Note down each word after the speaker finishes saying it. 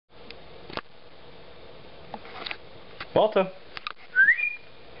Balto!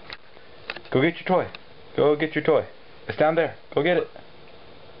 Go get your toy. Go get your toy. It's down there. Go get it.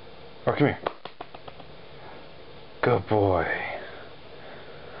 Or come here. Good boy.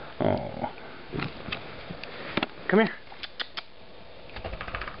 Oh. Come here.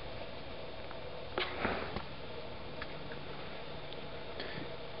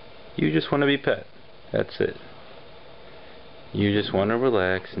 You just want to be pet. That's it. You just want to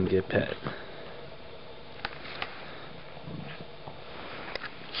relax and get pet.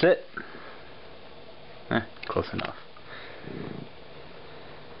 Sit. Close enough.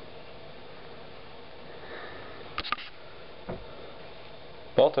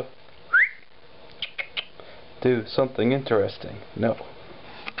 Balto. Do something interesting. No.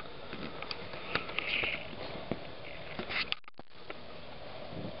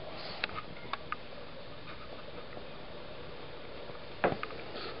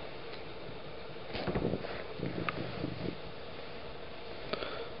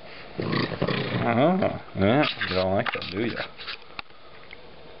 Oh, yeah, you don't like that, do you?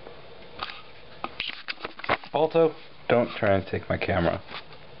 Balto, don't try and take my camera.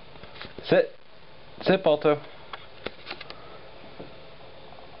 Sit. Sit, Balto.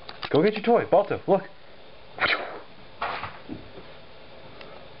 Go get your toy. Balto, look.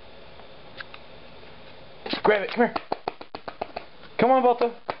 Grab it, come here. Come on,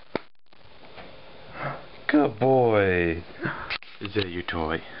 Balto. Good boy. Is that your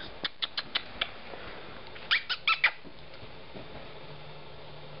toy?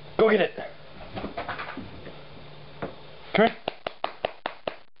 Go get it. Come here.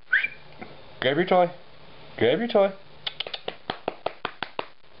 Grab your toy. Grab your toy.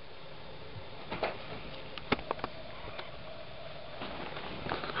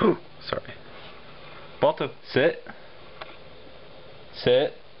 Whew, sorry. Balto, sit.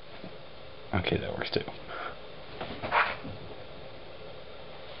 Sit. Okay, that works too.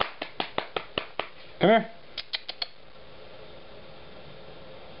 Come here.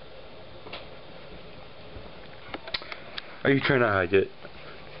 Are you trying to hide it?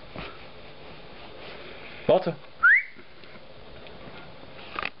 Balto.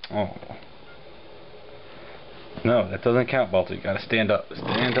 Oh. No, that doesn't count, Balto. You gotta stand up.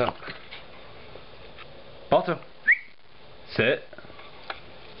 Stand up. Balto. Sit.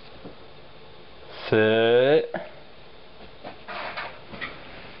 Sit.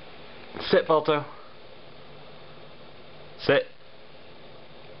 Sit, Balto. Sit.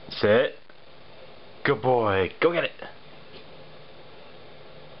 Sit. Good boy. Go get it.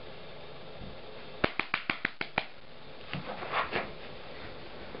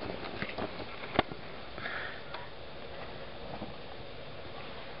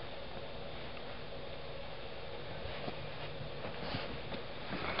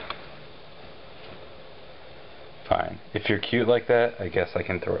 Fine. If you're cute like that, I guess I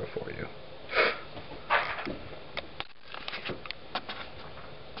can throw it for you.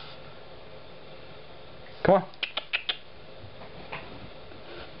 Come on.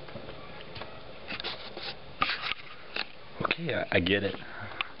 Okay, I get it.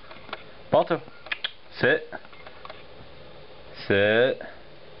 Balto, sit. Sit.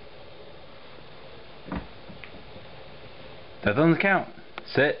 That doesn't count.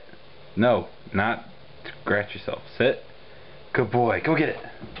 Sit. No, not scratch yourself. Sit. Good boy. Go get it.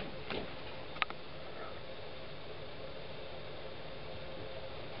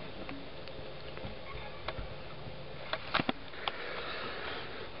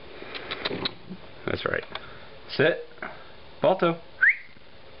 That's right. Sit. Balto.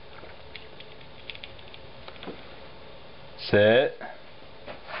 Sit.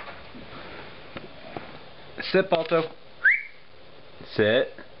 Sit, Balto. Sit.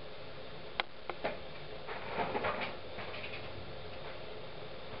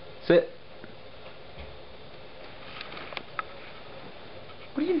 Sit.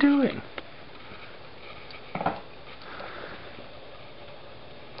 What are you doing?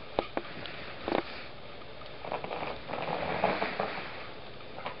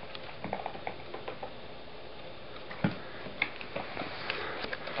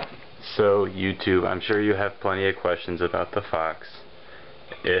 So YouTube, I'm sure you have plenty of questions about the fox.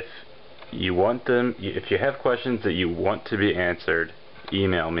 If you want them, if you have questions that you want to be answered,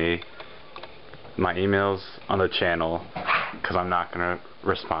 email me. My email's on the channel because I'm not going to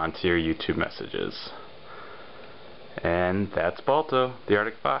respond to your YouTube messages. And that's Balto, the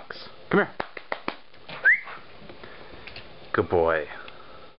Arctic fox. Come here. Good boy.